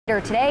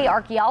Today,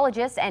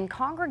 archaeologists and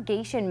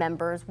congregation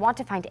members want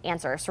to find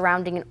answers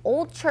surrounding an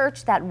old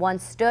church that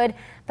once stood,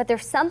 but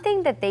there's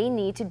something that they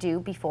need to do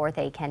before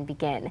they can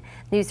begin.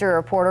 News 3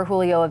 reporter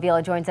Julio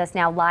Avila joins us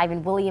now live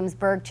in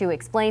Williamsburg to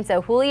explain.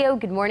 So Julio,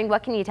 good morning.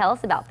 What can you tell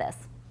us about this?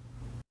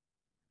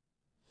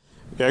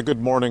 Yeah,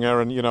 good morning,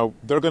 Aaron. You know,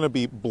 they're going to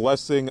be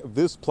blessing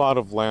this plot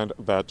of land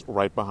that's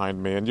right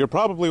behind me. And you're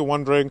probably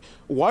wondering,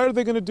 why are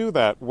they going to do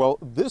that? Well,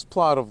 this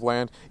plot of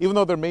land, even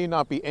though there may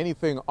not be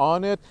anything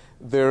on it,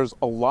 there's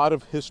a lot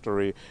of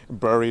history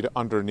buried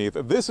underneath.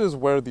 This is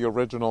where the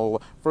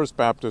original First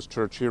Baptist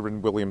Church here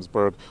in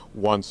Williamsburg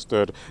once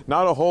stood.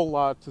 Not a whole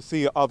lot to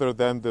see other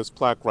than this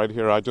plaque right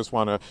here. I just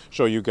want to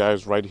show you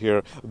guys right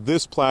here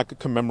this plaque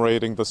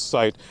commemorating the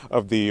site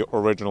of the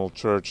original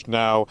church.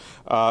 Now,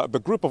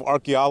 the group of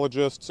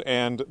archaeologists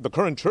and the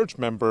current church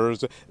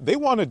members, they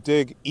want to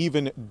dig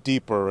even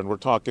deeper, and we're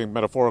talking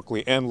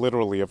metaphorically and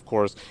literally, of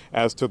course,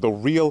 as to the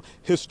real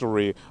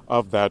history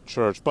of that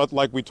church. But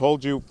like we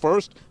told you,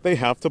 first, they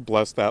have to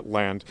bless that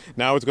land.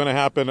 Now it's going to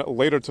happen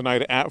later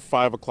tonight at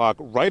 5 o'clock,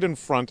 right in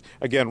front,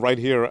 again, right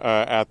here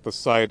at the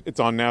site. It's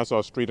on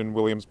Nassau Street in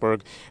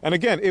Williamsburg. And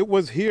again, it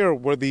was here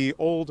where the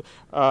old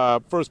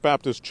First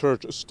Baptist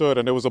Church stood,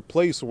 and it was a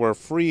place where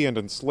free and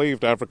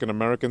enslaved African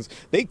Americans,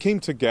 they came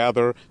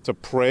together to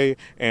pray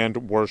and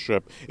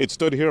worship. It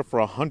stood here for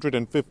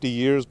 150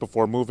 years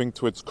before moving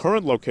to its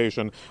current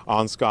location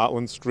on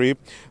Scotland Street.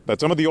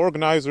 But some of the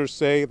organizers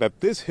say that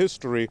this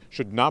history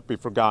should not be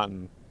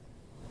forgotten.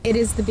 It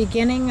is the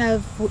beginning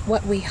of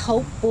what we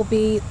hope will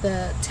be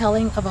the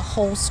telling of a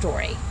whole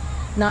story,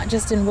 not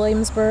just in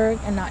Williamsburg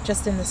and not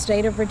just in the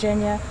state of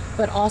Virginia,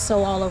 but also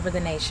all over the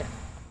nation.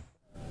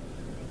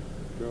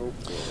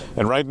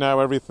 And right now,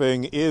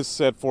 everything is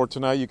set for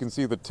tonight. You can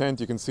see the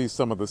tent, you can see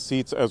some of the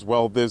seats as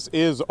well. This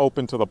is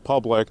open to the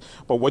public,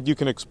 but what you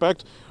can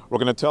expect, we're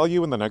going to tell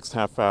you in the next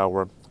half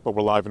hour. But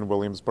we're live in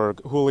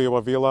Williamsburg. Julio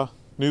Avila,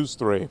 News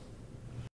 3.